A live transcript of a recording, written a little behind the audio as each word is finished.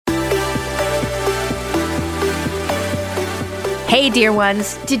Hey, dear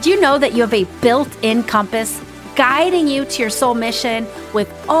ones, did you know that you have a built-in compass guiding you to your soul mission with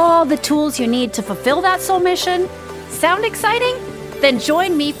all the tools you need to fulfill that soul mission? Sound exciting? Then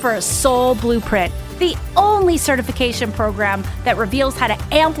join me for a Soul Blueprint, the only certification program that reveals how to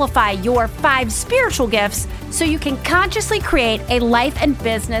amplify your 5 spiritual gifts so you can consciously create a life and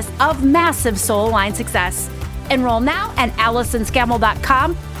business of massive soul-aligned success. Enroll now at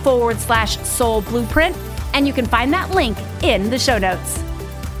AllisonScammell.com/Soul Blueprint, and you can find that link in the show notes.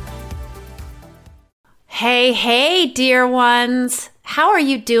 Hey, dear ones. How are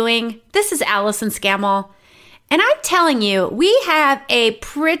you doing? This is Allison Scammell, and I'm telling you, we have a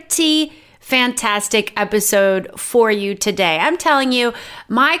pretty fantastic episode for you today. I'm telling you,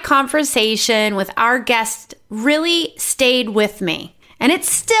 my conversation with our guest really stayed with me, and it's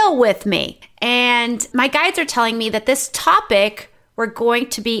still with me. And my guides are telling me that this topic we're going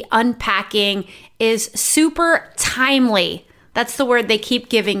to be unpacking is super timely. That's the word they keep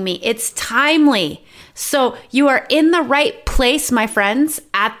giving me. It's timely. So you are in the right place, my friends,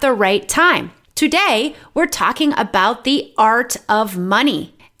 at the right time. Today, we're talking about the art of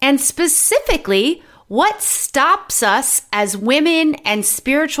money, and specifically, what stops us as women and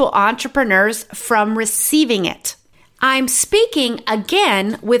spiritual entrepreneurs from receiving it. I'm speaking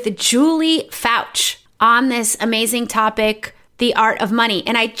again with Julie Fouch on this amazing topic, the art of money.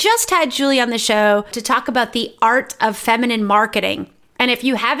 And I just had Julie on the show to talk about the art of feminine marketing. And if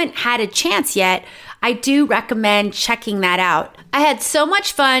you haven't had a chance yet, I do recommend checking that out. I had so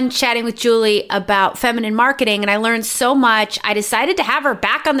much fun chatting with Julie about feminine marketing, and I learned so much. I decided to have her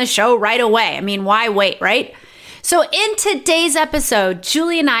back on the show right away. I mean, why wait, right? So in today's episode,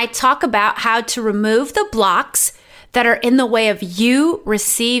 Julie and I talk about how to remove the blocks that are in the way of you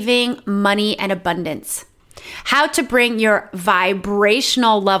receiving money and abundance. How to bring your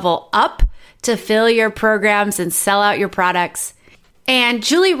vibrational level up to fill your programs and sell out your products. And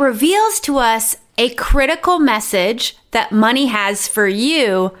Julie reveals to us a critical message that money has for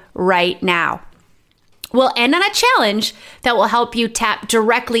you right now. We'll end on a challenge that will help you tap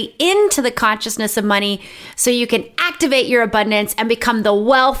directly into the consciousness of money so you can activate your abundance and become the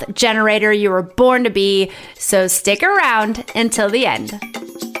wealth generator you were born to be. So stick around until the end.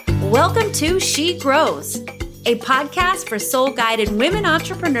 Welcome to She Grows, a podcast for soul-guided women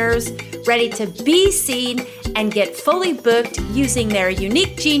entrepreneurs ready to be seen and get fully booked using their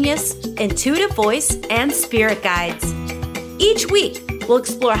unique genius, intuitive voice, and spirit guides. Each week, we'll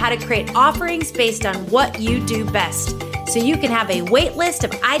explore how to create offerings based on what you do best so you can have a wait list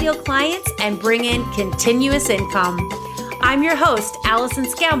of ideal clients and bring in continuous income. I'm your host, Allison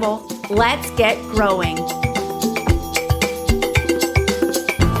Scammell. Let's get growing.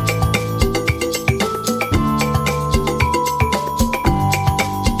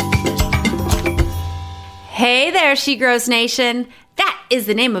 Hey there, She Grows Nation. That is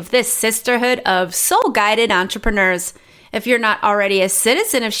the name of this sisterhood of soul-guided entrepreneurs. If you're not already a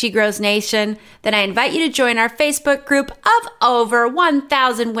citizen of She Grows Nation, then I invite you to join our Facebook group of over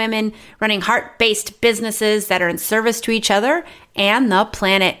 1,000 women running heart-based businesses that are in service to each other and the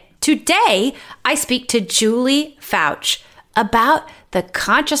planet. Today, I speak to Julie Fouch about the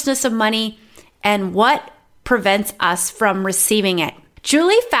consciousness of money and what prevents us from receiving it.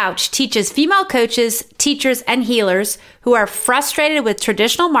 Julie Fouch teaches female coaches, teachers, and healers who are frustrated with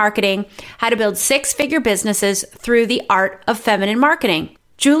traditional marketing how to build 6-figure businesses through the art of feminine marketing.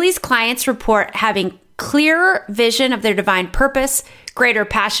 Julie's clients report having clearer vision of their divine purpose, greater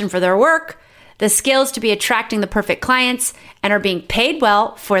passion for their work, the skills to be attracting the perfect clients, and are being paid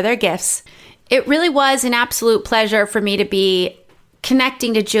well for their gifts. It really was an absolute pleasure for me to be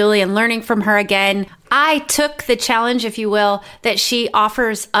connecting to Julie and learning from her again. I took the challenge, if you will, that she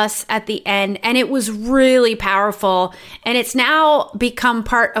offers us at the end, and it was really powerful. And it's now become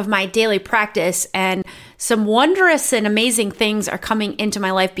part of my daily practice, and some wondrous and amazing things are coming into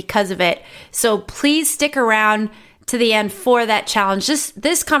my life because of it. So please stick around to the end for that challenge.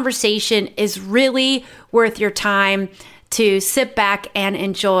 This conversation is really worth your time to sit back and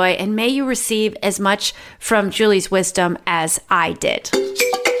enjoy, and may you receive as much from Julie's wisdom as I did.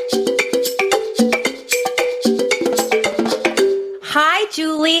 Hi,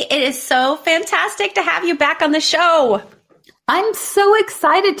 Julie. It is so fantastic to have you back on the show. I'm so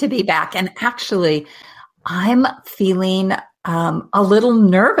excited to be back. And actually, I'm feeling a little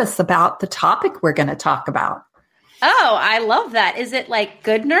nervous about the topic we're going to talk about. Oh, I love that. Is it like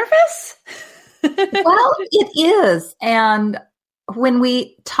good nervous? Well, it is. And when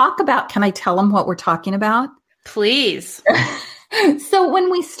we talk about, can I tell them what we're talking about? Please. So when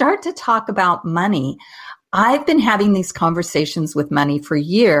we start to talk about money, I've been having these conversations with money for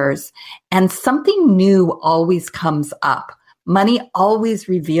years, and something new always comes up. money always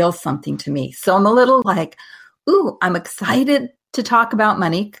reveals something to me. So I'm a little like, ooh, I'm excited to talk about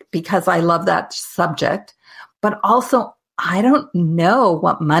money because I love that subject. But also, I don't know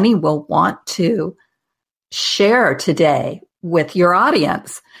what money will want to share today with your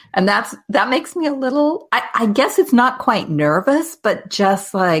audience. And that makes me a little, I guess it's not quite nervous, but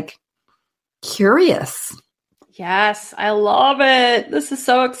just like curious. Yes, I love it. This is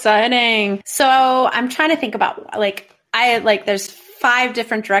so exciting. So I'm trying to think about there's 5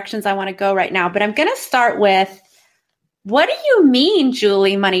 different directions I want to go right now, but I'm going to start with, what do you mean,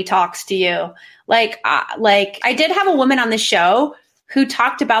 Julie, money talks to you? Like I did have a woman on the show who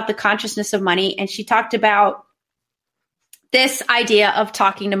talked about the consciousness of money, and she talked about this idea of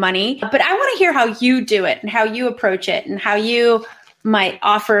talking to money. But I want to hear how you do it and how you approach it and how you might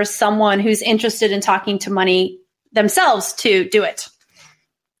offer someone who's interested in talking to money themselves to do it.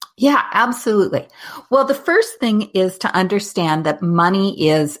 Yeah, absolutely. Well, the first thing is to understand that money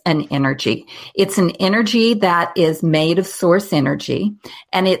is an energy. It's an energy that is made of source energy,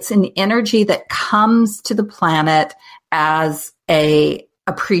 and it's an energy that comes to the planet as a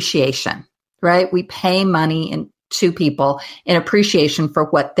appreciation, right? We pay money to people in appreciation for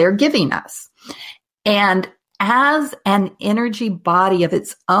what they're giving us. And as an energy body of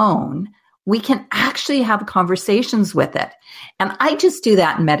its own, we can actually have conversations with it. And I just do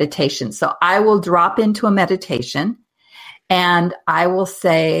that in meditation. So I will drop into a meditation and I will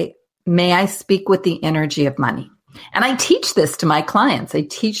say, may I speak with the energy of money? And I teach this to my clients. I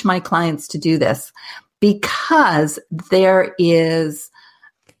teach my clients to do this because there is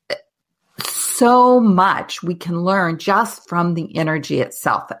so much we can learn just from the energy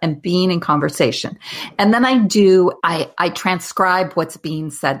itself and being in conversation. And then I transcribe what's being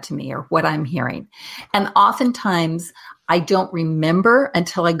said to me or what I'm hearing. And oftentimes I don't remember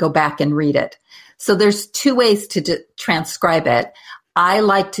until I go back and read it. So there's 2 ways to transcribe it. I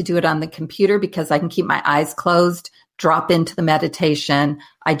like to do it on the computer because I can keep my eyes closed, drop into the meditation.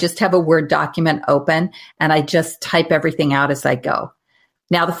 I just have a Word document open and I just type everything out as I go.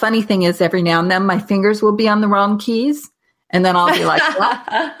 Now, the funny thing is every now and then my fingers will be on the wrong keys and then I'll be like,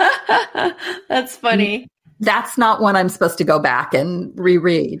 what? That's funny. That's not when I'm supposed to go back and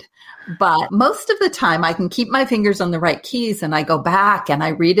reread. But most of the time I can keep my fingers on the right keys and I go back and I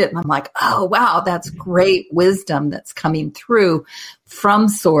read it and I'm like, oh, wow, that's great wisdom that's coming through from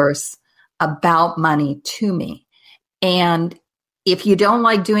source about money to me. And if you don't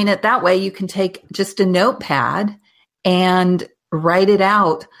like doing it that way, you can take just a notepad and write it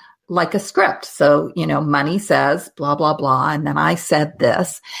out like a script. So, money says blah, blah, blah. And then I said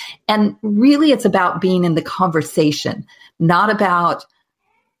this. And really it's about being in the conversation, not about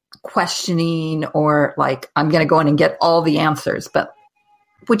questioning or like, I'm going to go in and get all the answers, but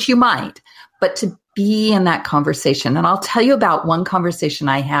which you might, but to be in that conversation. And I'll tell you about one conversation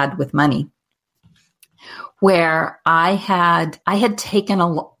I had with money where I had taken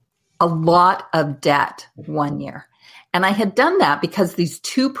a lot of debt one year. And I had done that because these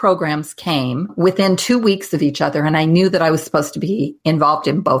 2 programs came within 2 weeks of each other. And I knew that I was supposed to be involved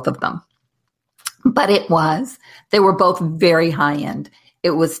in both of them. But they were both very high end.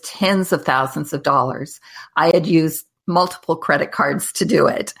 It was tens of thousands of dollars. I had used multiple credit cards to do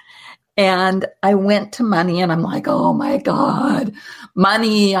it. And I went to money and I'm like, oh my God,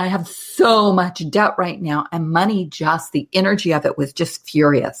 money, I have so much debt right now. And money, just the energy of it was just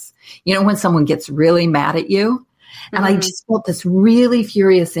furious. When someone gets really mad at you, and I just felt this really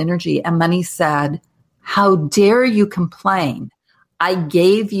furious energy. And money said, how dare you complain? I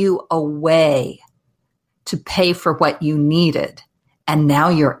gave you a way to pay for what you needed. And now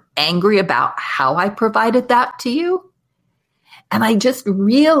you're angry about how I provided that to you? And I just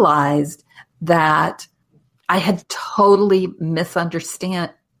realized that I had totally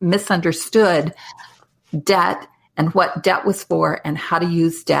misunderstood debt and what debt was for and how to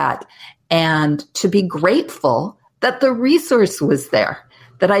use debt, and to be grateful that the resource was there,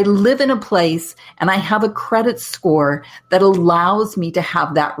 that I live in a place and I have a credit score that allows me to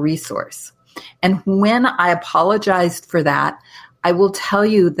have that resource. And when I apologized for that, I will tell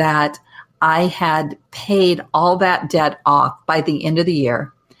you that I had paid all that debt off by the end of the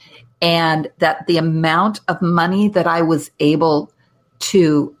year, and that the amount of money that I was able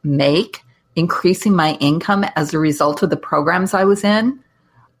to make, increasing my income as a result of the programs I was in,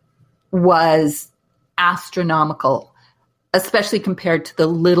 was astronomical, especially compared to the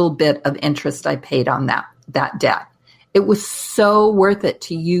little bit of interest I paid on that debt. It was so worth it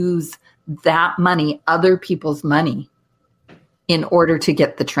to use that money, other people's money, in order to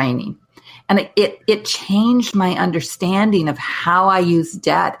get the training. And it changed my understanding of how I use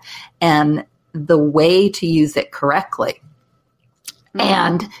debt and the way to use it correctly.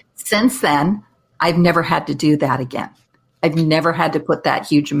 And since then, I've never had to do that again. I've never had to put that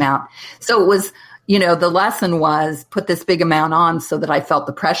huge amount. So it was, the lesson was put this big amount on so that I felt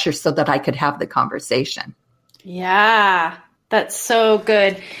the pressure so that I could have the conversation. Yeah, that's so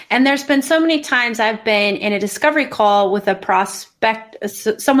good. And there's been so many times I've been in a discovery call with a prospect,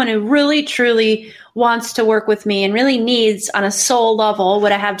 someone who really, truly wants to work with me and really needs on a soul level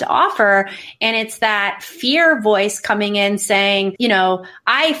what I have to offer. And it's that fear voice coming in saying,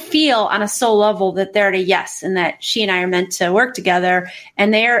 I feel on a soul level that they're at a yes and that she and I are meant to work together.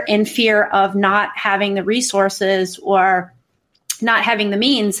 And they're in fear of not having the resources or not having the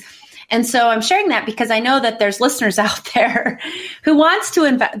means. And so I'm sharing that because I know that there's listeners out there who wants to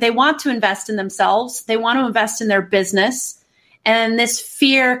invest. They want to invest in themselves. They want to invest in their business. And this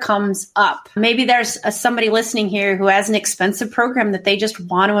fear comes up. Maybe there's somebody listening here who has an expensive program that they just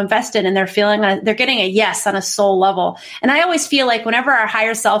want to invest in, and they're getting a yes on a soul level. And I always feel like whenever our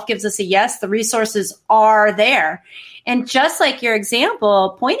higher self gives us a yes, the resources are there. And just like your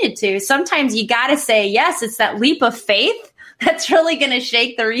example pointed to, sometimes you got to say yes. It's that leap of faith that's really going to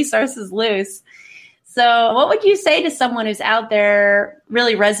shake the resources loose. So what would you say to someone who's out there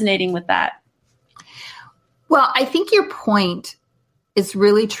really resonating with that? Well, I think your point is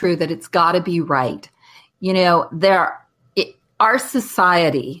really true that it's got to be right. Our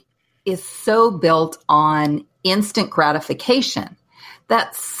society is so built on instant gratification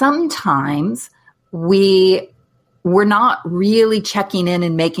that sometimes we're not really checking in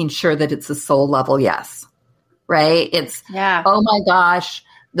and making sure that it's a soul level yes, right? It's, oh my gosh,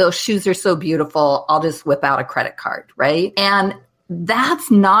 those shoes are so beautiful. I'll just whip out a credit card, right? And that's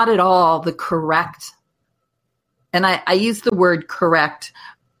not at all the correct. And I use the word correct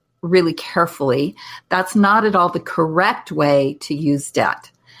really carefully. That's not at all the correct way to use debt.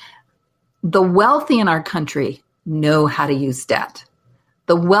 The wealthy in our country know how to use debt.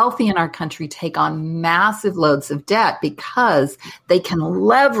 The wealthy in our country take on massive loads of debt because they can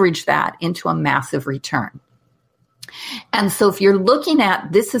leverage that into a massive return. And so if you're looking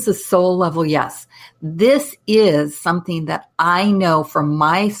at this is a soul level yes, this is something that I know for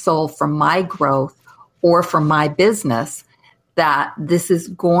my soul, for my growth, or for my business, that this is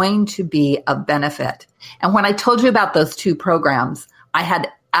going to be a benefit. And when I told you about those two programs, I had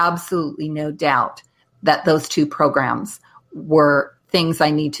absolutely no doubt that those two programs were things I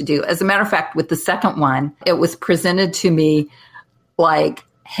need to do. As a matter of fact, with the second one, it was presented to me like,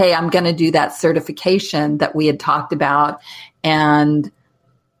 hey, I'm going to do that certification that we had talked about. And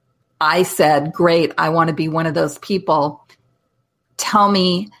I said, great, I want to be one of those people. Tell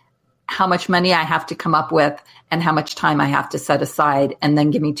me how much money I have to come up with and how much time I have to set aside, and then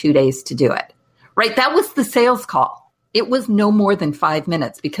give me 2 days to do it. Right? That was the sales call. It was no more than 5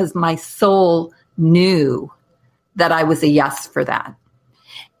 minutes because my soul knew that I was a yes for that.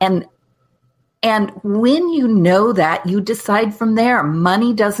 And when you know that, you decide from there.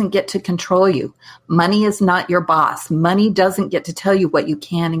 Money doesn't get to control you. Money is not your boss. Money doesn't get to tell you what you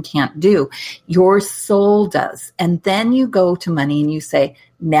can and can't do. Your soul does. And then you go to money and you say,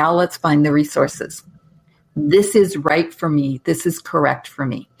 now let's find the resources. This is right for me. This is correct for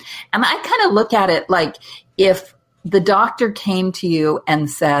me. And I kind of look at it like if the doctor came to you and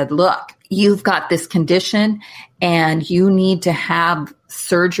said, look, you've got this condition and you need to have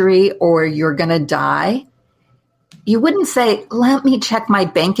surgery or you're going to die. You wouldn't say, let me check my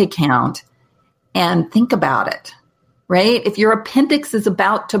bank account and think about it, right? If your appendix is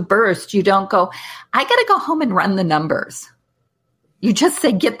about to burst, you don't go, I got to go home and run the numbers. You just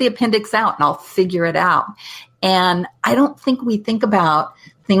say, get the appendix out and I'll figure it out. And I don't think we think about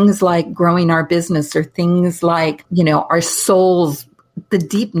things like growing our business or things like, our souls, the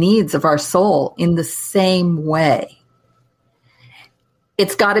deep needs of our soul in the same way.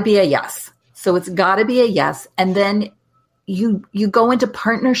 It's got to be a yes. So it's got to be a yes. And then you go into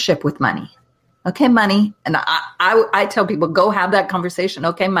partnership with money. Okay, money. And I tell people, go have that conversation.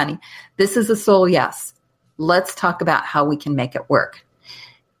 Okay, money. This is a soul yes. Let's talk about how we can make it work.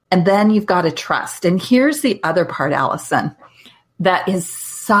 And then you've got to trust. And here's the other part, Allison, that is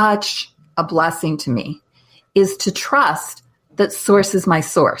such a blessing to me, is to trust that source is my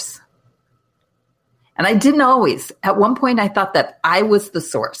source. And I didn't always. At one point, I thought that I was the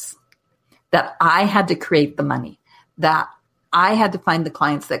source, that I had to create the money, that I had to find the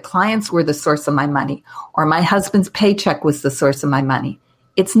clients, that clients were the source of my money, or my husband's paycheck was the source of my money.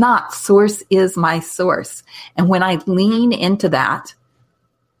 It's not. Source is my source. And when I lean into that,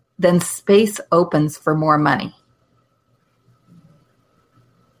 then space opens for more money.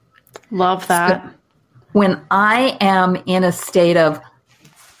 Love that. So when I am in a state of,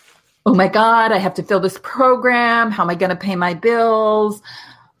 oh my God, I have to fill this program. How am I going to pay my bills?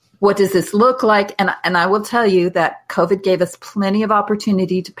 What does this look like? And I will tell you that COVID gave us plenty of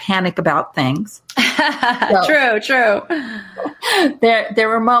opportunity to panic about things. True. There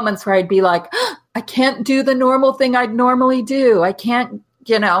were moments where I'd be like, I can't do the normal thing I'd normally do. I can't,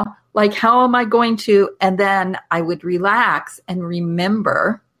 like, how am I going to? And then I would relax and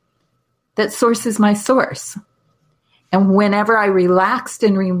remember that source is my source. And whenever I relaxed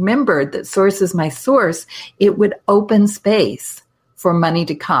and remembered that source is my source, it would open space for money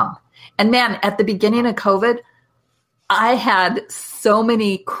to come. And man, at the beginning of COVID, I had so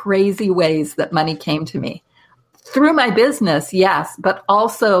many crazy ways that money came to me. Through my business, yes, but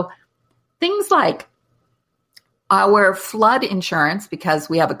also things like our flood insurance, because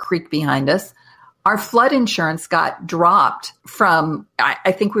we have a creek behind us, our flood insurance got dropped from,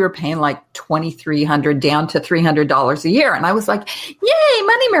 I think we were paying like $2,300 down to $300 a year. And I was like, yay,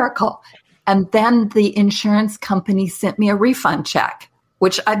 money miracle. And then the insurance company sent me a refund check,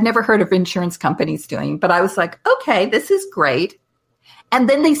 which I've never heard of insurance companies doing. But I was like, okay, this is great. And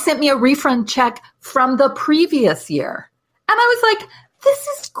then they sent me a refund check from the previous year. And I was like, this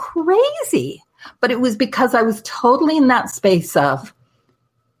is crazy. But it was because I was totally in that space of,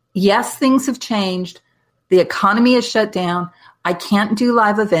 yes, things have changed. The economy is shut down. I can't do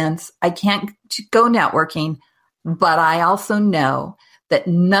live events. I can't go networking. But I also know that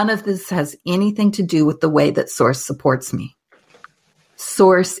none of this has anything to do with the way that Source supports me.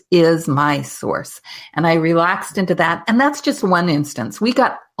 Source is my source. And I relaxed into that. And that's just one instance. We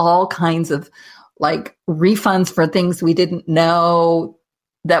got all kinds of like refunds for things we didn't know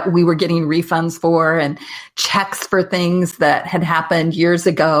that we were getting refunds for, and checks for things that had happened years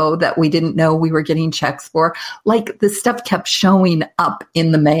ago that we didn't know we were getting checks for. Like, the stuff kept showing up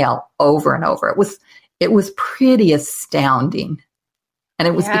in the mail over and over. It was pretty astounding. And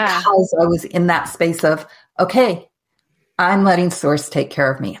it was because I was in that space of, okay, I'm letting Source take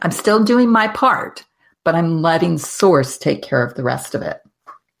care of me. I'm still doing my part, but I'm letting Source take care of the rest of it.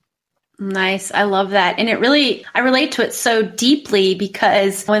 Nice. I love that. And I relate to it so deeply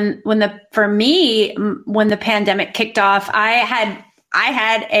because when the pandemic kicked off, I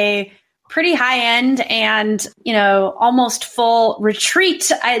had a pretty high end and, almost full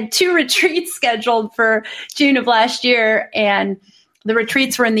retreat. I had 2 retreats scheduled for June of last year, and the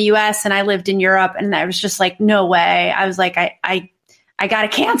retreats were in the US and I lived in Europe, and I was just like, no way. I was like, I got to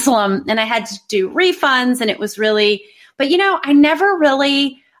cancel them, and I had to do refunds, and it was really, but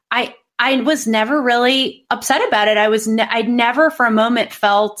I was never really upset about it. I'd never for a moment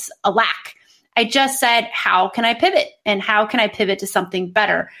felt a lack. I just said, how can I pivot? And how can I pivot to something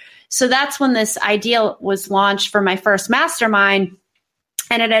better? So that's when this idea was launched for my first mastermind.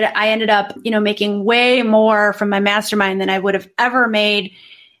 And I ended up, making way more from my mastermind than I would have ever made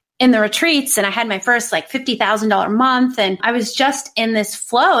in the retreats. And I had my first like $50,000 month. And I was just in this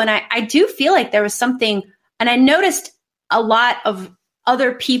flow. And I do feel like there was something, and I noticed a lot of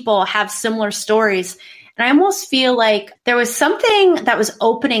other people have similar stories. And I almost feel like there was something that was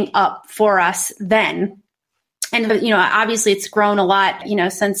opening up for us then. And, obviously it's grown a lot,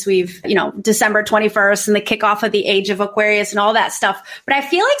 since we've, December 21st and the kickoff of the age of Aquarius and all that stuff. But I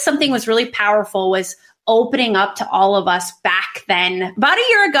feel like something was really powerful was opening up to all of us back then, about a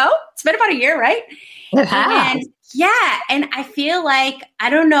year ago. It's been about a year, right? It has. And I feel like, I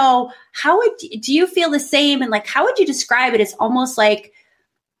don't know, do you feel the same? And like, how would you describe it? It's almost like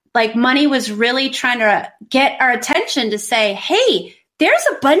money was really trying to get our attention to say, hey, there's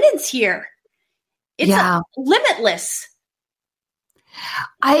abundance here. It's limitless.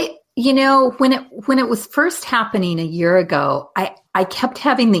 When it was first happening a year ago, I kept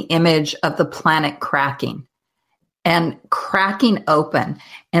having the image of the planet cracking open,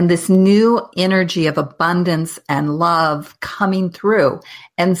 and this new energy of abundance and love coming through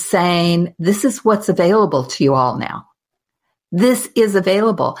and saying, this is what's available to you all now. This is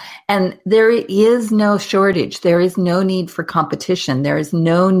available. And there is no shortage. There is no need for competition. There is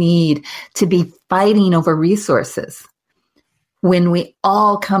no need to be fighting over resources. When we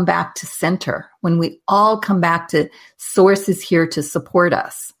all come back to center, when we all come back to Source is here to support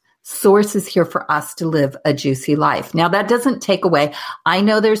us. Source is here for us to live a juicy life. Now, that doesn't take away. I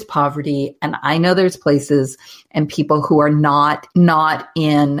know there's poverty, and I know there's places and people who are not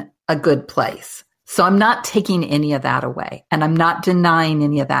in a good place. So I'm not taking any of that away, and I'm not denying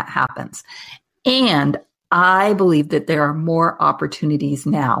any of that happens. And I believe that there are more opportunities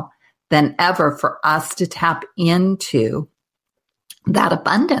now than ever for us to tap into that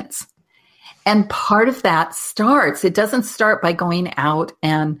abundance. And part of that it doesn't start by going out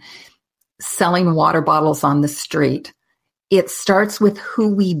and selling water bottles on the street. it starts with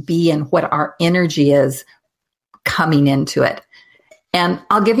who we be and what our energy is coming into it. And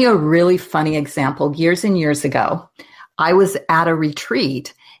I'll give you a really funny example. Years and years ago, I was at a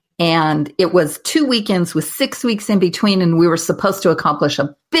retreat, and it was 2 weekends with 6 weeks in between, and we were supposed to accomplish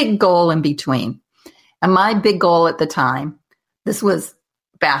a big goal in between. And my big goal at the time, this was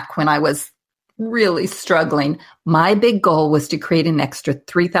back when I was really struggling, my big goal was to create an extra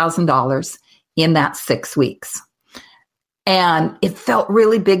 $3,000 in that 6 weeks. And it felt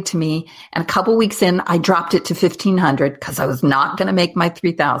really big to me. And a couple weeks in, I dropped it to $1,500 because I was not going to make my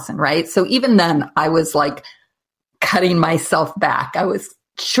 $3,000, right? So even then, I was like cutting myself back. I was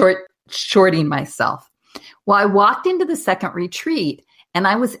shorting myself. Well, I walked into the second retreat and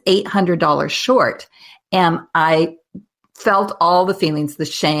I was $800 short. And I felt all the feelings, the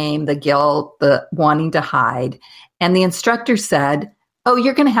shame, the guilt, the wanting to hide. And the instructor said, "Oh,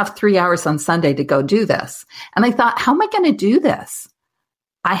 you're going to have 3 hours on Sunday to go do this." And I thought, how am I going to do this?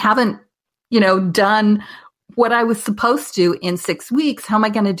 I haven't, done what I was supposed to in 6 weeks. How am I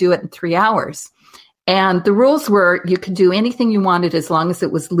going to do it in 3 hours? And the rules were you could do anything you wanted as long as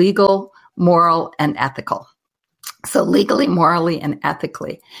it was legal, moral, and ethical. So legally, morally, and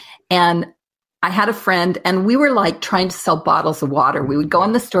ethically. And I had a friend, and we were like trying to sell bottles of water. We would go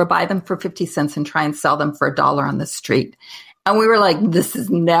in the store, buy them for 50 cents, and try and sell them for $1 on the street. And we were like, this is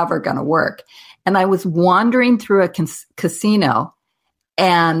never going to work. And I was wandering through a casino,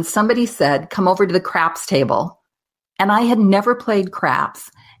 and somebody said, "Come over to the craps table." And I had never played craps,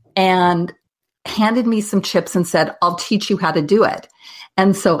 and handed me some chips and said, "I'll teach you how to do it."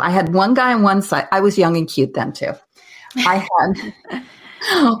 And so I had one guy on one side. I was young and cute then too. I had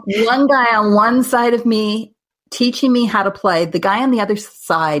one guy on one side of me teaching me how to play. The guy on the other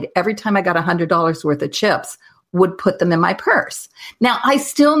side, every time I got $100 worth of chips, would put them in my purse. Now, I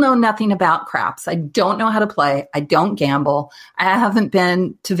still know nothing about craps. I don't know how to play. I don't gamble. I haven't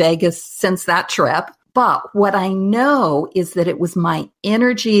been to Vegas since that trip. But what I know is that it was my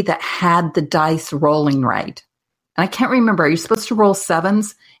energy that had the dice rolling right. And I can't remember. Are you supposed to roll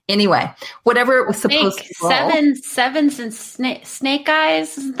sevens? Anyway, whatever it was supposed to roll. Sevens and snake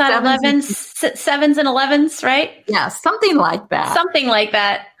eyes. Isn't that 11s? Sevens and 11s, right? Yeah, something like that. Something like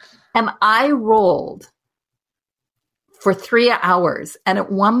that. And I rolled for 3 hours. And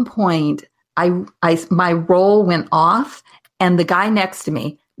at one point, my roll went off, and the guy next to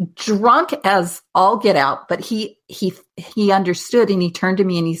me, drunk as all get out, but he understood, and he turned to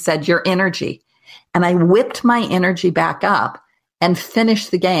me and he said, "Your energy." And I whipped my energy back up and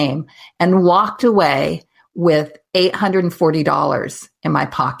finished the game and walked away with $840 in my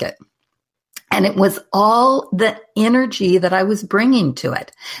pocket. And it was all the energy that I was bringing to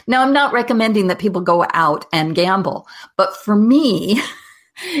it. Now, I'm not recommending that people go out and gamble, but for me,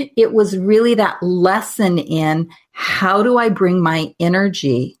 it was really that lesson in how do I bring my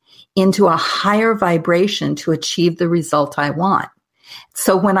energy into a higher vibration to achieve the result I want.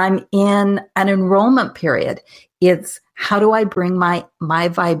 So when I'm in an enrollment period, it's how do I bring my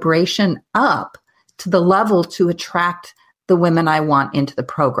vibration up to the level to attract the women I want into the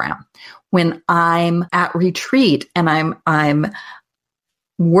program. When I'm at retreat and I'm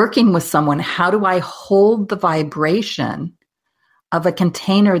working with someone, how do I hold the vibration of a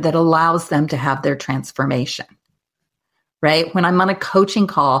container that allows them to have their transformation? Right? When I'm on a coaching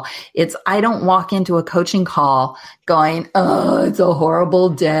call, I don't walk into a coaching call going, "Oh, it's a horrible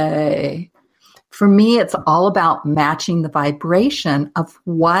day." For me, it's all about matching the vibration of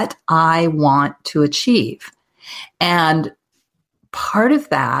what I want to achieve. And part of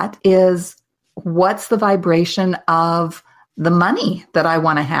that is what's the vibration of the money that I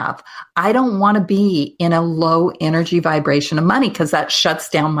want to have. I don't want to be in a low energy vibration of money because that shuts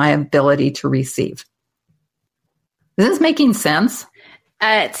down my ability to receive. Is this making sense?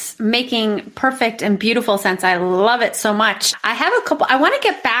 It's making perfect and beautiful sense. I love it so much. I have a couple. I want to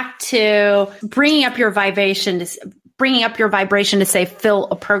get back to bringing up your vibration to say fill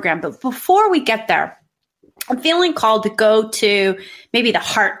a program. But before we get there, I'm feeling called to go to maybe the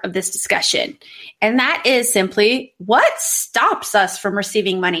heart of this discussion. And that is simply what stops us from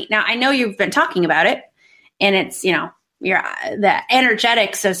receiving money. Now, I know you've been talking about it, and it's, the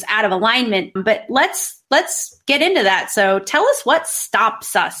energetics is out of alignment, but let's get into that. So tell us what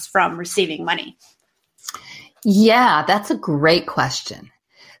stops us from receiving money. Yeah, that's a great question.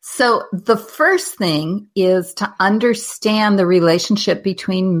 So the first thing is to understand the relationship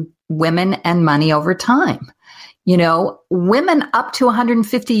between women and money over time. Women up to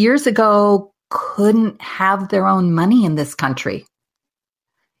 150 years ago couldn't have their own money in this country.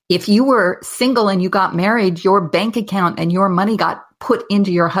 If you were single and you got married, your bank account and your money got put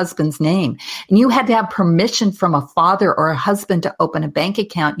into your husband's name. And you had to have permission from a father or a husband to open a bank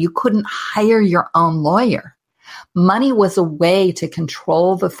account. You couldn't hire your own lawyer. Money was a way to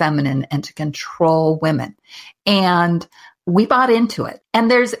control the feminine and to control women. And we bought into it.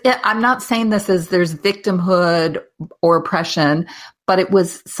 And I'm not saying this as there's victimhood or oppression, but it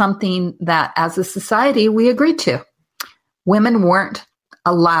was something that as a society we agreed to. Women weren't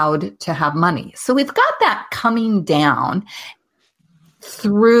allowed to have money. So we've got that coming down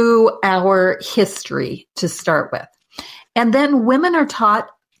through our history to start with. And then women are taught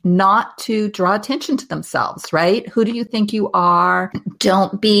not to draw attention to themselves, right? Who do you think you are?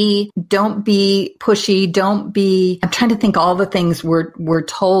 Don't be pushy. I'm trying to think all the things we're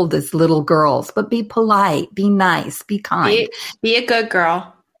told as little girls, but be polite, be nice, be kind. Be a good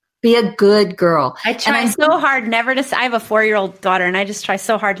girl. Be a good girl. I try so hard never to say, I have a 4-year-old daughter and I just try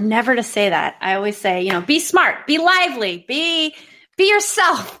so hard never to say that. I always say, be smart, be lively, be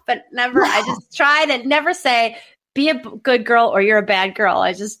yourself, but never, I just try to never say, be a good girl or you're a bad girl.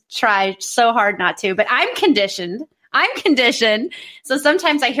 I just try so hard not to, but I'm conditioned. So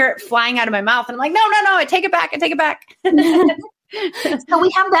sometimes I hear it flying out of my mouth and I'm like, no, I take it back. So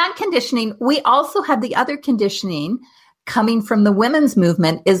we have that conditioning. We also have the other conditioning coming from the women's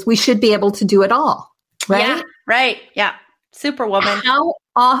movement is we should be able to do it all, right? Yeah, right. Yeah. Superwoman. How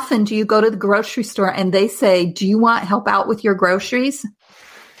often do you go to the grocery store and they say, do you want help out with your groceries?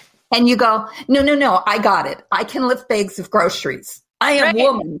 And you go, no, I got it. I can lift bags of groceries. I am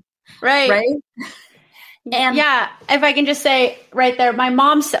woman. Right. And yeah, if I can just say right there, my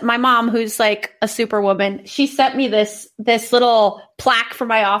mom, who's like a superwoman, she sent me this little plaque for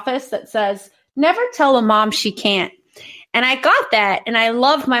my office that says, never tell a mom she can't. And I got that. And I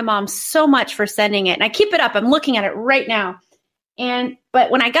love my mom so much for sending it. And I keep it up. I'm looking at it right now.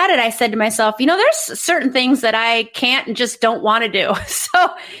 But when I got it, I said to myself, there's certain things that I can't and just don't want to do. So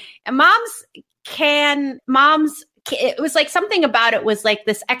moms, it was like something about it was like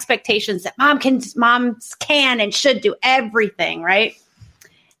this expectations that moms can and should do everything. Right.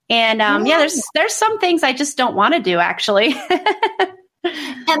 And there's some things I just don't want to do actually.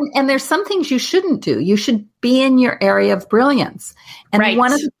 And there's some things you shouldn't do. You should be in your area of brilliance. And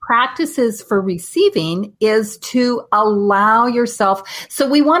one of the practices for receiving is to allow yourself. So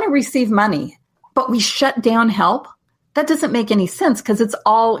we want to receive money, but we shut down help. That doesn't make any sense because it's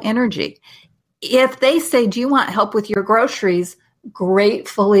all energy. If they say, do you want help with your groceries?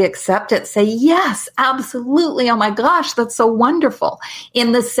 Gratefully accept it. Say, yes, absolutely. Oh my gosh, that's so wonderful.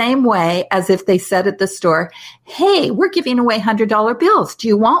 In the same way as if they said at the store, hey, we're giving away $100 bills. Do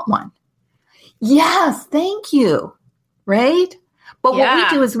you want one? Yes, thank you. Right? But what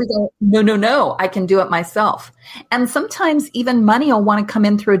we do is we go, no, I can do it myself. And sometimes even money will want to come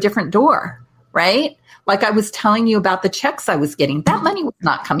in through a different door, right? Like I was telling you about the checks I was getting. That money was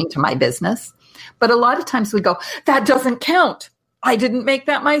not coming to my business. But a lot of times we go, that doesn't count. I didn't make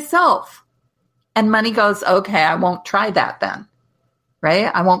that myself. And money goes, okay, I won't try that then,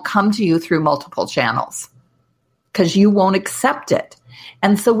 right? I won't come to you through multiple channels because you won't accept it.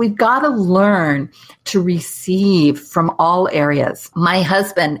 And so we've got to learn to receive from all areas. My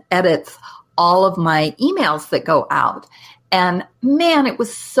husband edits all of my emails that go out. And man, it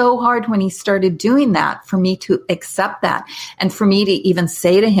was so hard when he started doing that for me to accept that. And for me to even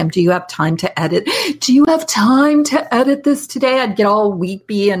say to him, do you have time to edit? Do you have time to edit this today? I'd get all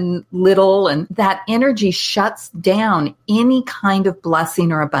weepy and little. And that energy shuts down any kind of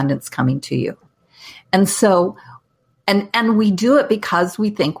blessing or abundance coming to you. And so, and we do it because we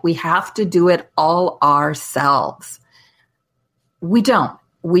think we have to do it all ourselves. We don't.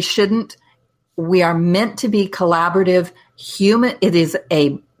 We shouldn't. We are meant to be collaborative. Human, it is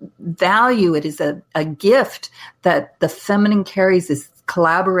a value, it is a gift that the feminine carries is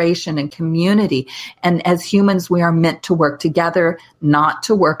collaboration and community. And as humans, we are meant to work together, not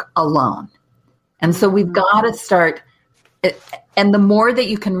to work alone. And so we've got to start, and the more that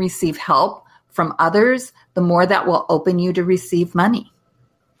you can receive help from others, the more that will open you to receive money.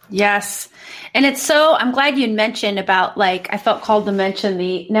 Yes. And I'm glad you mentioned about I felt called to mention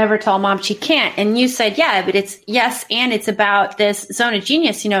the never tell mom she can't. And you said, yeah, but it's yes. And it's about this zone of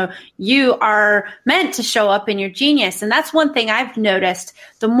genius. You are meant to show up in your genius. And that's one thing I've noticed.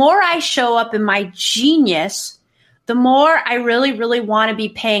 The more I show up in my genius, the more I really, really want to be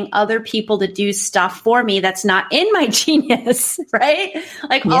paying other people to do stuff for me that's not in my genius, right?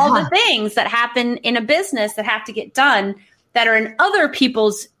 All the things that happen in a business that have to get done that are in other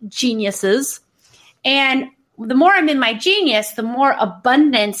people's geniuses. And the more I'm in my genius, the more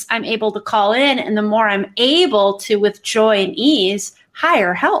abundance I'm able to call in and the more I'm able to, with joy and ease,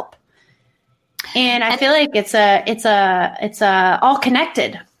 hire help. And I feel like it's all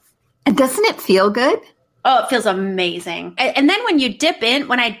connected. And doesn't it feel good? Oh, it feels amazing. And then when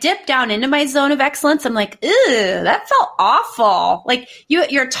I dip down into my zone of excellence, I'm like, ew, that felt awful. Like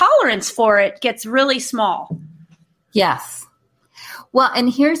your tolerance for it gets really small. Yes. Well,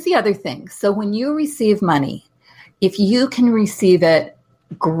 and here's the other thing. So when you receive money, if you can receive it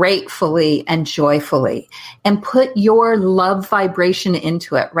gratefully and joyfully and put your love vibration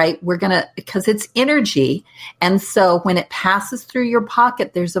into it, right? Because it's energy. And so when it passes through your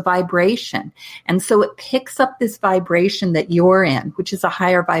pocket, there's a vibration. And so it picks up this vibration that you're in, which is a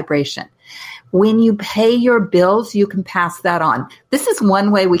higher vibration. When you pay your bills, you can pass that on. This is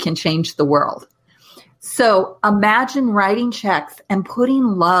one way we can change the world. So imagine writing checks and putting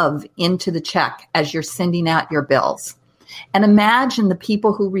love into the check as you're sending out your bills. And imagine the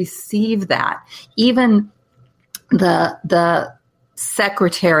people who receive that, even the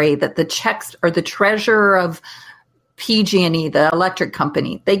secretary, that the checks, or the treasurer of PG&E, the electric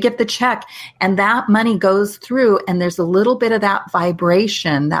company, they get the check and that money goes through, and there's a little bit of that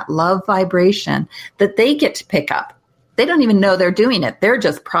vibration, that love vibration that they get to pick up. They don't even know they're doing it. They're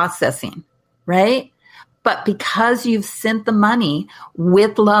just processing, right? But because you've sent the money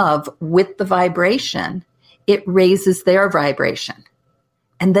with love, with the vibration, it raises their vibration.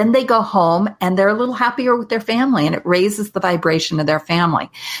 And then they go home and they're a little happier with their family, and it raises the vibration of their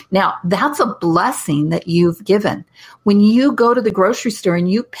family. Now, that's a blessing that you've given. When you go to the grocery store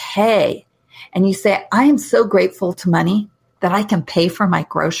and you pay and you say, I am so grateful to money that I can pay for my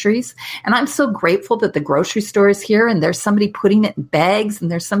groceries. And I'm so grateful that the grocery store is here and there's somebody putting it in bags and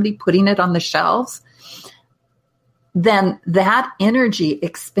there's somebody putting it on the shelves. Then that energy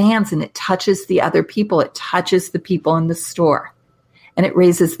expands and it touches the other people. It touches the people in the store and it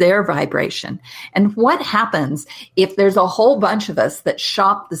raises their vibration. And what happens if there's a whole bunch of us that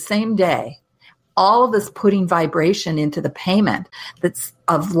shop the same day, all of us putting vibration into the payment that's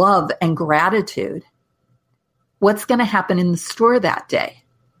of love and gratitude? What's going to happen in the store that day?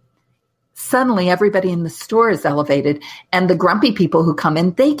 Suddenly everybody in the store is elevated, and the grumpy people who come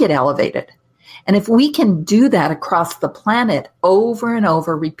in, they get elevated. And if we can do that across the planet over and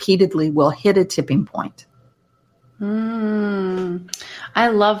over repeatedly, we'll hit a tipping point. I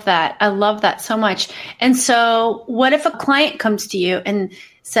love that. I love that so much. And so what if a client comes to you and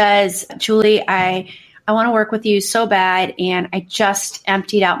says, Julie, I want to work with you so bad, and I just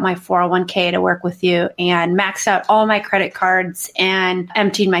emptied out my 401k to work with you and maxed out all my credit cards and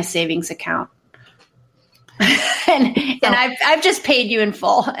emptied my savings account. and I've just paid you in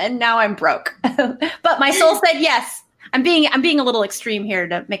full, and now I'm broke. But my soul said yes. I'm being a little extreme here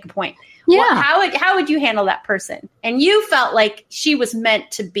to make a point. Yeah. How would you handle that person? And you felt like she was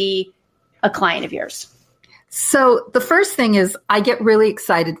meant to be a client of yours. So the first thing is I get really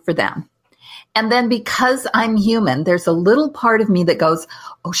excited for them. And then because I'm human, there's a little part of me that goes,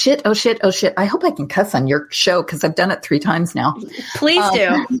 oh shit, oh shit, oh shit. I hope I can cuss on your show because I've done it 3 times now. Please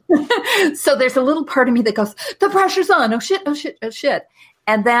do. So there's a little part of me that goes, the pressure's on. Oh shit, oh shit, oh shit.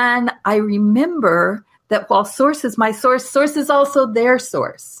 And then I remember that while source is my source, source is also their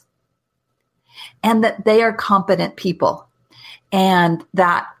source. And that they are competent people. And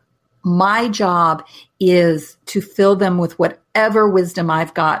that my job is to fill them with whatever wisdom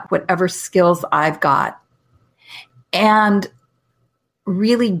I've got, whatever skills I've got, and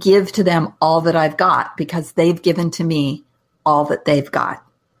really give to them all that I've got because they've given to me all that they've got,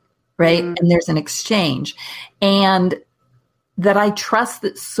 right? Mm-hmm. And there's an exchange. And that I trust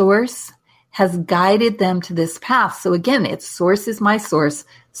that source has guided them to this path. So again, it's source is my source.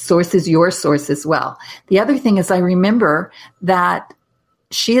 Source is your source as well. The other thing is I remember that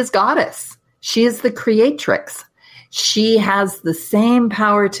she is goddess. She is the creatrix. She has the same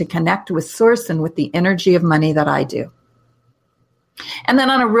power to connect with source and with the energy of money that I do. And then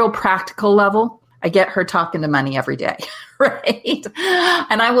on a real practical level, I get her talking to money every day, right?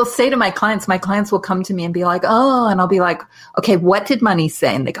 And I will say to my clients will come to me and be like, oh, and I'll be like, okay, what did money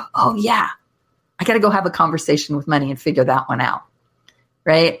say? And they go, oh yeah, I got to go have a conversation with money and figure that one out,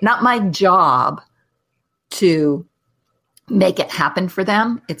 right? Not my job to make it happen for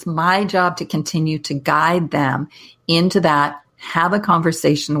them. It's my job to continue to guide them into that, have a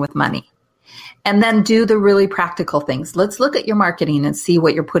conversation with money, and then do the really practical things. Let's look at your marketing and see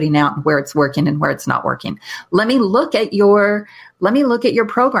what you're putting out and where it's working and where it's not working. Let me look at your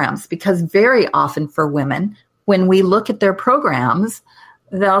programs, because very often for women, when we look at their programs,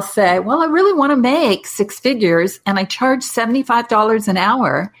 they'll say, well, I really want to make 6 figures and I charge $75 an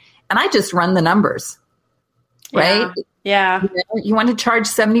hour and I just run the numbers, right? Yeah. You want to charge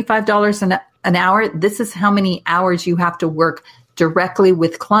 $75 an hour. This is how many hours you have to work directly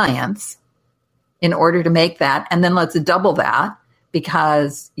with clients in order to make that. And then let's double that,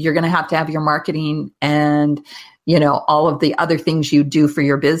 because you're going to have your marketing and, all of the other things you do for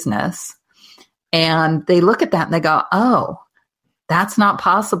your business. And they look at that and they go, oh, that's not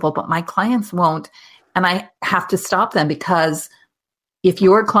possible, but my clients won't. And I have to stop them, because if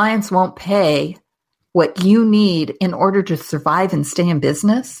your clients won't pay what you need in order to survive and stay in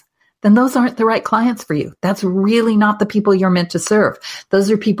business, then those aren't the right clients for you. That's really not the people you're meant to serve.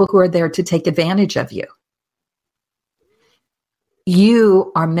 Those are people who are there to take advantage of you.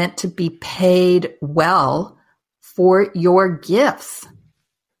 You are meant to be paid well for your gifts.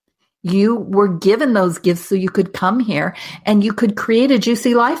 You were given those gifts so you could come here and you could create a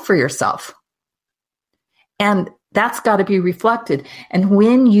juicy life for yourself. And that's got to be reflected. And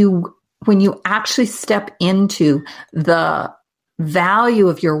when you actually step into the value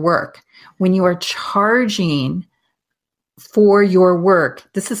of your work, when you are charging for your work,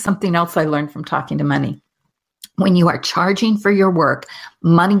 this is something else I learned from talking to money. When you are charging for your work,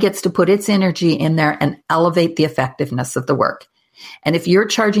 money gets to put its energy in there and elevate the effectiveness of the work. And if you're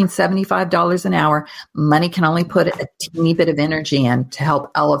charging $75 an hour, money can only put a teeny bit of energy in to help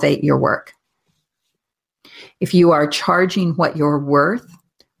elevate your work. If you are charging what you're worth,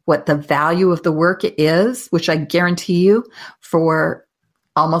 what the value of the work is, which I guarantee you for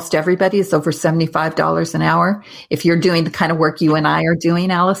almost everybody is over $75 an hour. If you're doing the kind of work you and I are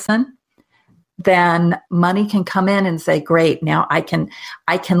doing, Allison, then money can come in and say, great, now I can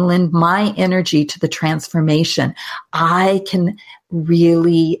lend my energy to the transformation. I can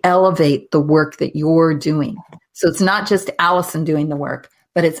really elevate the work that you're doing. So it's not just Allison doing the work,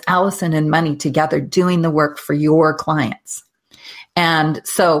 but it's Allison and money together doing the work for your clients. And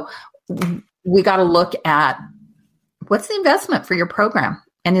so we got to look at what's the investment for your program,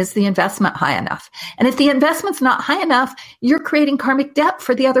 and is the investment high enough? And if the investment's not high enough, you're creating karmic debt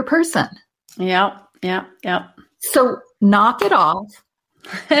for the other person. Yep. So knock it off.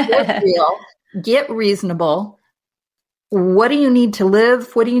 Get real. Get reasonable. What do you need to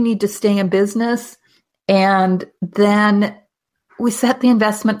live? What do you need to stay in business? And then we set the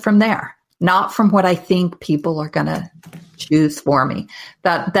investment from there, not from what I think people are going to choose for me.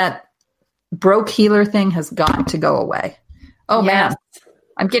 That broke healer thing has got to go away. Oh, yes. Man.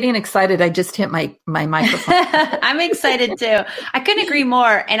 I'm getting excited. I just hit my microphone. I'm excited too. I couldn't agree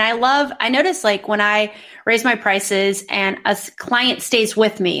more. And I notice like when I raise my prices and a client stays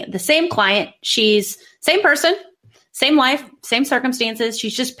with me, the same client, she's same person, same life, same circumstances.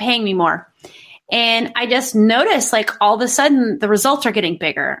 She's just paying me more. And I just notice like all of a sudden the results are getting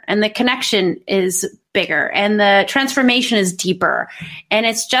bigger and the connection is bigger and the transformation is deeper. And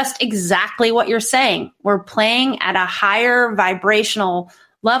it's just exactly what you're saying. We're playing at a higher vibrational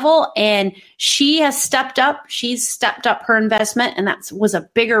level, and she has stepped up. She's stepped up her investment, and that was a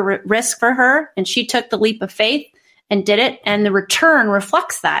bigger risk for her. And she took the leap of faith and did it. And the return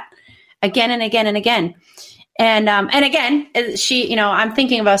reflects that again and again and again. And again, she, I'm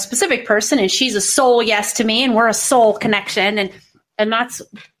thinking of a specific person, and she's a soul yes to me, and we're a soul connection. And that's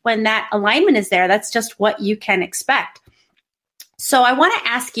when that alignment is there. That's just what you can expect. So I want to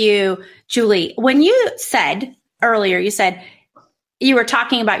ask you, Julie, when you said earlier, you were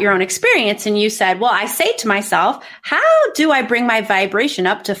talking about your own experience, and you said, well, I say to myself, how do I bring my vibration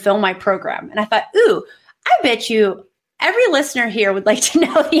up to fill my program? And I thought, ooh, I bet you every listener here would like to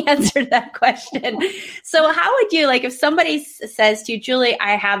know the answer to that question. So how would you, like, if somebody says to you, Julie,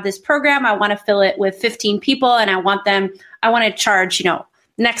 I have this program, I want to fill it with 15 people, and I want to charge,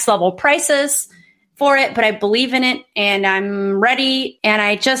 next level prices for it, but I believe in it and I'm ready. And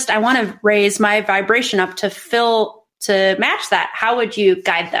I want to raise my vibration up to match that. How would you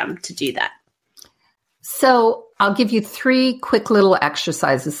guide them to do that? So I'll give you 3 quick little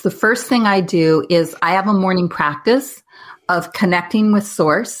exercises. The first thing I do is I have a morning practice of connecting with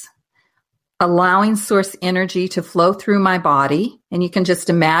source, allowing source energy to flow through my body. And you can just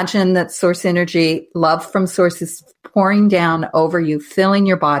imagine that source energy, love from source, is pouring down over you, filling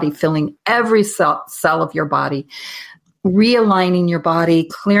your body, filling every cell of your body, realigning your body,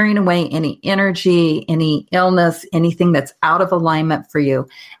 clearing away any energy, any illness, anything that's out of alignment for you.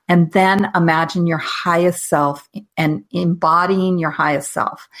 And then imagine your highest self and embodying your highest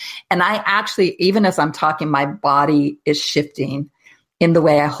self. And I actually, even as I'm talking, my body is shifting in the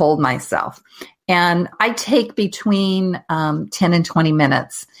way I hold myself. And I take between 10 and 20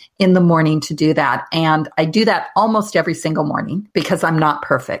 minutes in the morning to do that. And I do that almost every single morning because I'm not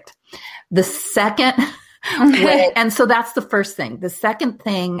perfect. The second way, and so that's the first thing. The second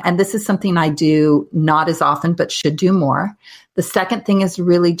thing, and this is something I do not as often, but should do more. The second thing is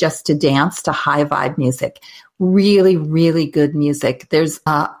really just to dance to high vibe music. Really, really good music. There's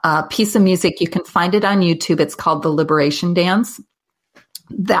a piece of music, you can find it on YouTube. It's called the Liberation Dance.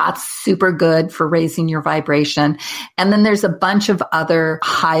 That's super good for raising your vibration. And then there's a bunch of other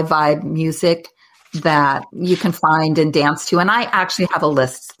high vibe music that you can find and dance to. And I actually have a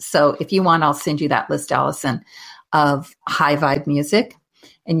list. So if you want, I'll send you that list, Allison, of high vibe music.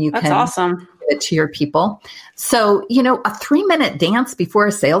 And you That's can awesome. give it to your people. So, a 3-minute dance before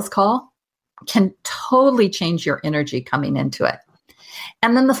a sales call can totally change your energy coming into it.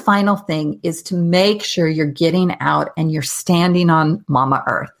 And then the final thing is to make sure you're getting out and you're standing on Mama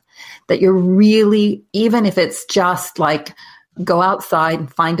Earth, that you're really, even if it's just like go outside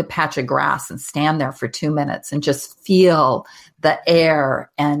and find a patch of grass and stand there for 2 minutes and just feel the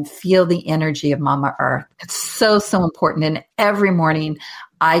air and feel the energy of Mama Earth. It's so, so important. And every morning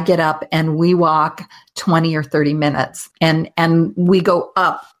I get up and we walk 20 or 30 minutes and we go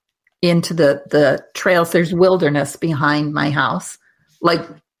up into the trails. There's wilderness behind my house, like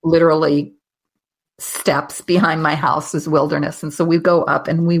literally steps behind my house is wilderness. And so we go up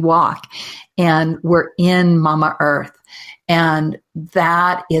and we walk and we're in Mama Earth. And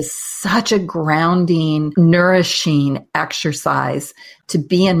that is such a grounding, nourishing exercise to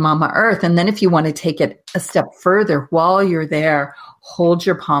be in Mama Earth. And then if you want to take it a step further, while you're there, hold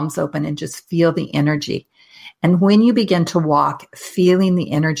your palms open and just feel the energy. And when you begin to walk, feeling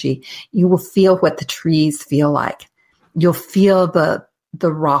the energy, you will feel what the trees feel like. You'll feel the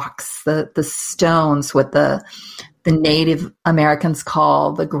rocks, the stones, what the Native Americans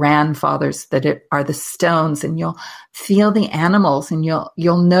call the grandfathers that are the stones, and you'll feel the animals and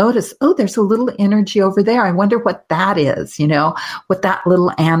you'll notice, oh, there's a little energy over there. I wonder what that is, what that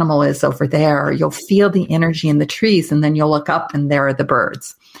little animal is over there. Or you'll feel the energy in the trees and then you'll look up and there are the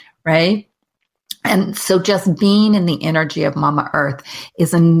birds, right? And so just being in the energy of Mama Earth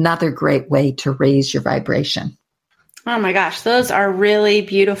is another great way to raise your vibration. Oh my gosh, those are really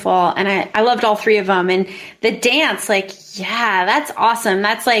beautiful. And I loved all three of them. And the dance, yeah, that's awesome.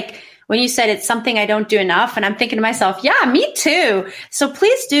 That's like when you said it's something I don't do enough. And I'm thinking to myself, yeah, me too. So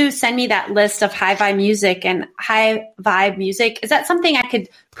please do send me that list of high vibe music and high vibe music. Is that something I could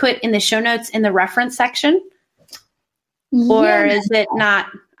put in the show notes in the reference section? Yeah. Or is it not?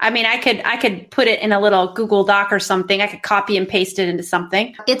 I mean, I could put it in a little Google Doc or something. I could copy and paste it into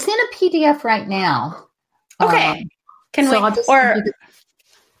something. It's in a PDF right now. Okay. Can so we, I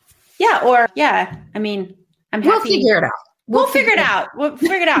mean, I'm happy. We'll figure it out. We'll figure it out. We'll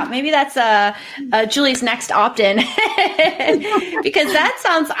figure it out. Maybe that's Julie's next opt-in because that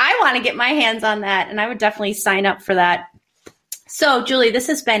sounds, I want to get my hands on that and I would definitely sign up for that. So Julie, this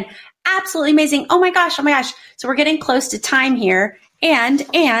has been absolutely amazing. Oh my gosh. So we're getting close to time here. And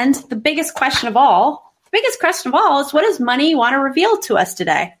the biggest question of all is, what does money want to reveal to us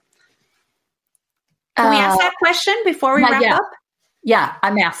today? Can we ask that question before we wrap up? Yeah,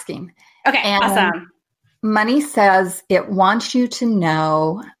 I'm asking. Okay, and awesome. Money says it wants you to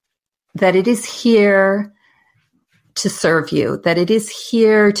know that it is here to serve you, that it is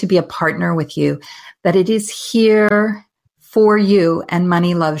here to be a partner with you, that it is here for you, and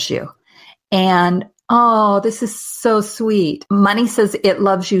money loves you. And oh, this is so sweet. Money says it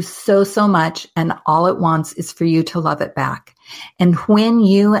loves you so, so much, and all it wants is for you to love it back. And when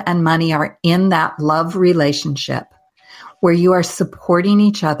you and money are in that love relationship where you are supporting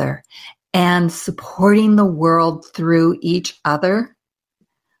each other and supporting the world through each other,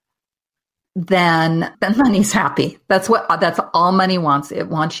 then money's happy. That's all money wants. It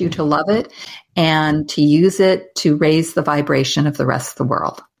wants you to love it and to use it to raise the vibration of the rest of the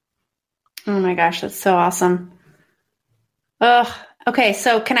world. Oh my gosh, that's so awesome. Okay,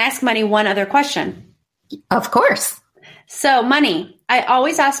 so can I ask Money one other question? Of course. So Money, I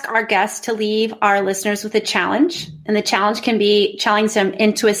always ask our guests to leave our listeners with a challenge, and the challenge can be challenge them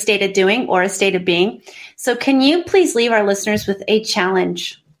into a state of doing or a state of being. So can you please leave our listeners with a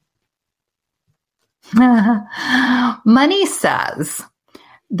challenge? Money says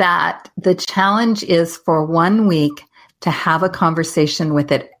that the challenge is for 1 week to have a conversation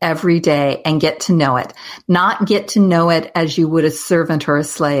with it every day and get to know it. Not get to know it as you would a servant or a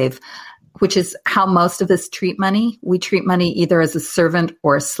slave, which is how most of us treat money. We treat money either as a servant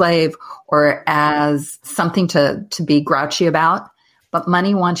or a slave or as something to be grouchy about. But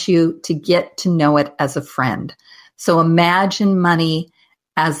money wants you to get to know it as a friend. So imagine money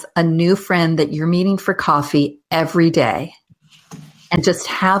as a new friend that you're meeting for coffee every day and just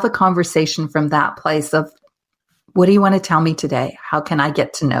have a conversation from that place of, what do you want to tell me today? How can I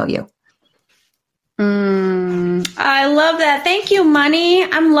get to know you? I love that. Thank you, Money.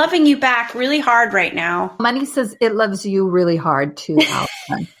 I'm loving you back really hard right now. Money says it loves you really hard too,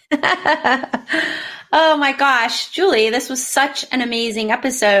 Allison. Oh my gosh, Julie, this was such an amazing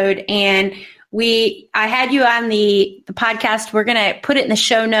episode. And I had you on the podcast. We're going to put it in the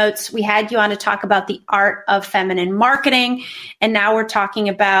show notes. We had you on to talk about the art of feminine marketing. And now we're talking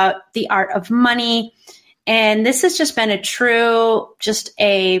about the art of money. And this has just been just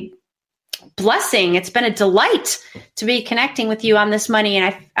a blessing. It's been a delight to be connecting with you on this money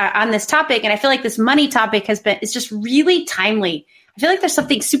and on this topic. And I feel like this money topic is just really timely. I feel like there's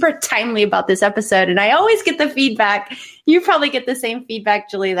something super timely about this episode. And I always get the feedback. You probably get the same feedback,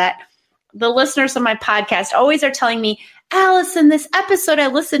 Julie, that the listeners of my podcast always are telling me, Allison, this episode I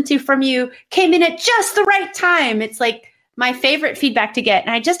listened to from you came in at just the right time. It's like my favorite feedback to get.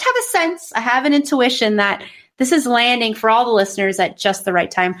 And I just have a sense, I have an intuition that this is landing for all the listeners at just the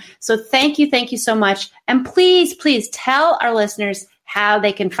right time. So thank you so much. And please, please tell our listeners how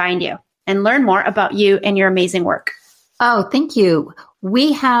they can find you and learn more about you and your amazing work. Oh, thank you.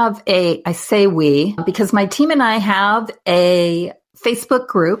 We have I say we, because my team and I have a Facebook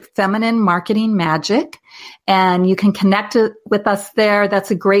group, Feminine Marketing Magic, and you can connect with us there.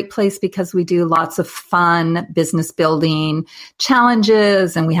 That's a great place because we do lots of fun business building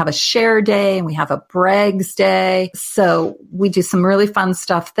challenges, and we have a share day and we have a brags day. So we do some really fun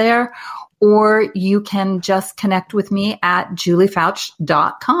stuff there, or you can just connect with me at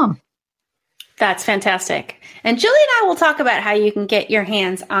juliefouch.com. That's fantastic. And Julie and I will talk about how you can get your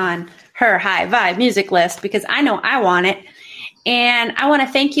hands on her high vibe music list because I know I want it. And I want to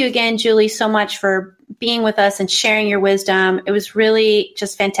thank you again, Julie, so much for being with us and sharing your wisdom. It was really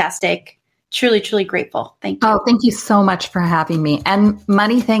just fantastic. Truly, truly grateful. Thank you. Oh, thank you so much for having me. And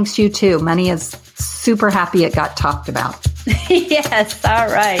Money thanks you too. Money is super happy it got talked about. Yes. All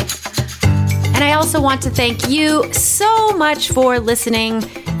right. And I also want to thank you so much for listening.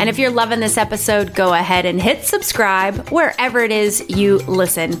 And if you're loving this episode, go ahead and hit subscribe wherever it is you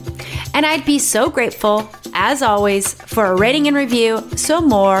listen. And I'd be so grateful, as always, for a rating and review so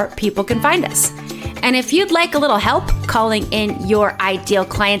more people can find us. And if you'd like a little help calling in your ideal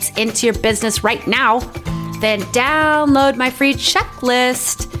clients into your business right now, then download my free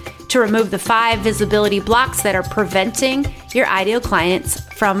checklist to remove the 5 visibility blocks that are preventing your ideal clients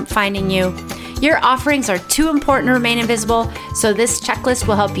from finding you. Your offerings are too important to remain invisible, so this checklist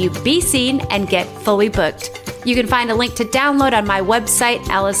will help you be seen and get fully booked. You can find a link to download on my website,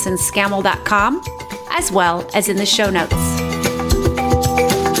 AllisonScammell.com, as well as in the show notes.